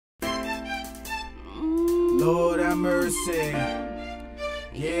Lord have mercy.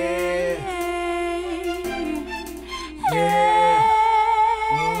 Yeah. Yeah.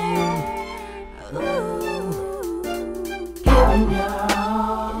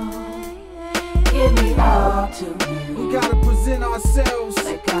 Give me all to you. We gotta present ourselves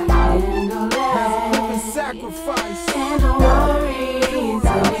Like I handle as a that. living sacrifice. And no worries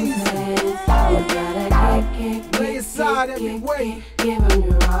in his hands. You gotta Lay aside every weight. give him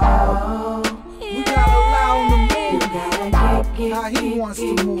your all. We gotta allow him to You move gotta how he wants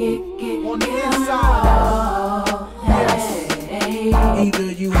to move on the inside. Yes.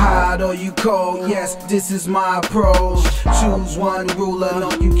 Either you hot or you cold. Yes, this is my approach. Choose one ruler, no,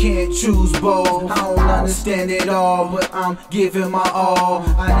 you can't choose both. I don't understand it all, but I'm giving my all.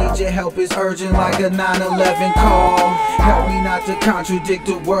 I need your help, it's urgent like a 911 call. Help me not to contradict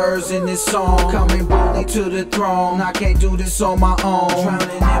the words in this song. Coming boldly to the throne, I can't do this on my own.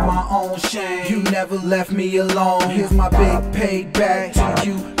 Drowning in my own shame, you never left me alone. Here's my big payback to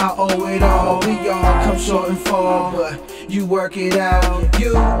you, I owe it all. We all come short and fall, but you work it out,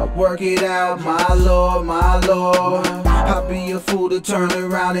 you work it out, my Lord, my Lord. I'd be a fool to turn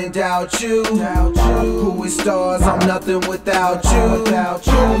around and doubt you. Who is stars? I'm nothing without you.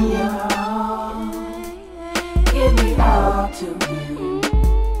 Give me all to you.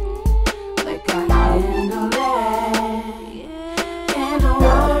 Like I handle that. And no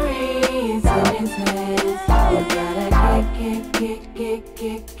worries in his hands. You gotta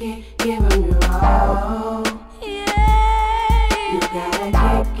give him your all. You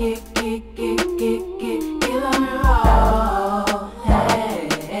gotta give him your all.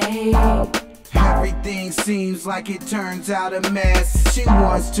 Hey. Everything seems like it turns out a mess. She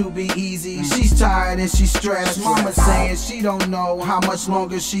wants to be easy, she's tired and she's stressed. Mama saying she don't know how much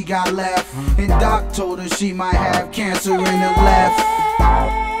longer she got left. And Doc told her she might have cancer in her left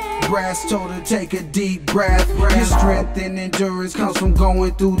breast. Told her take a deep breath. Your strength and endurance comes from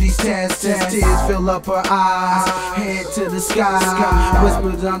going through these tests. As tears fill up her eyes, head to the sky.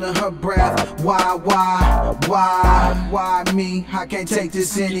 Whispered under her breath, why me? I can't take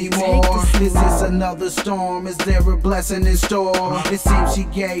this anymore. Is this another storm? Is there a blessing in store? It seems she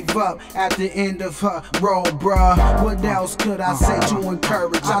gave up at the end of her road, bruh. What else could I say to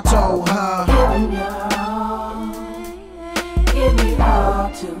encourage? I told her, give me all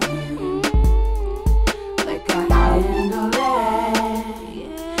to you. Like I handle that.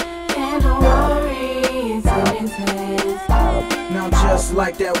 And no worries in his hands. now just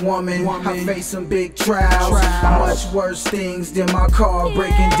like that woman, I face some big trials. Much worse things than my car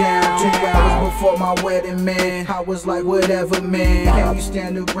breaking down. 2 hours before my wedding, man, I was like, whatever, man. Can you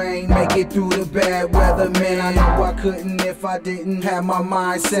stand the rain, make it through the bad weather, man? I know I couldn't if I didn't have my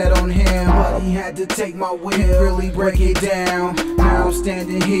mind set on him, but he had to take my will, really break it down. Now I'm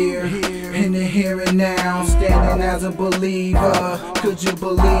standing here, in the here and now, standing as a believer. Could you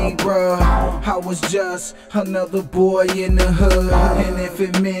believe, bruh? I was just another boy in the hood, and if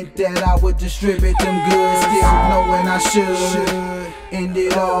it meant that I would distribute them goods, still knowing I should end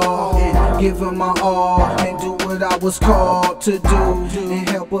it all and give him my all and do what I was called to do and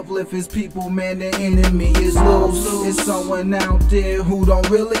help uplift his people. Man, the enemy is loose. It's someone out there who don't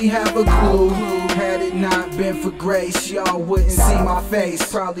really have a clue. Had it not been for grace, y'all wouldn't see my face,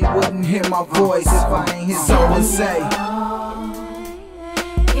 probably wouldn't hear my voice if I ain't hear someone say,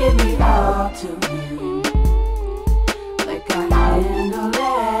 give me all to you. Like I handle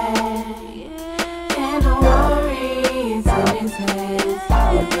that. And no worries in his hands.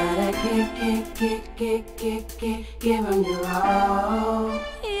 You gotta give him your all.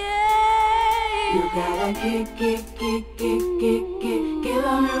 You gotta give him your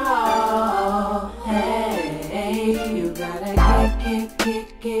all. Hey, you gotta give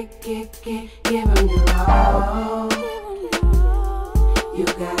him your all. You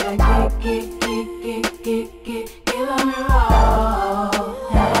gotta give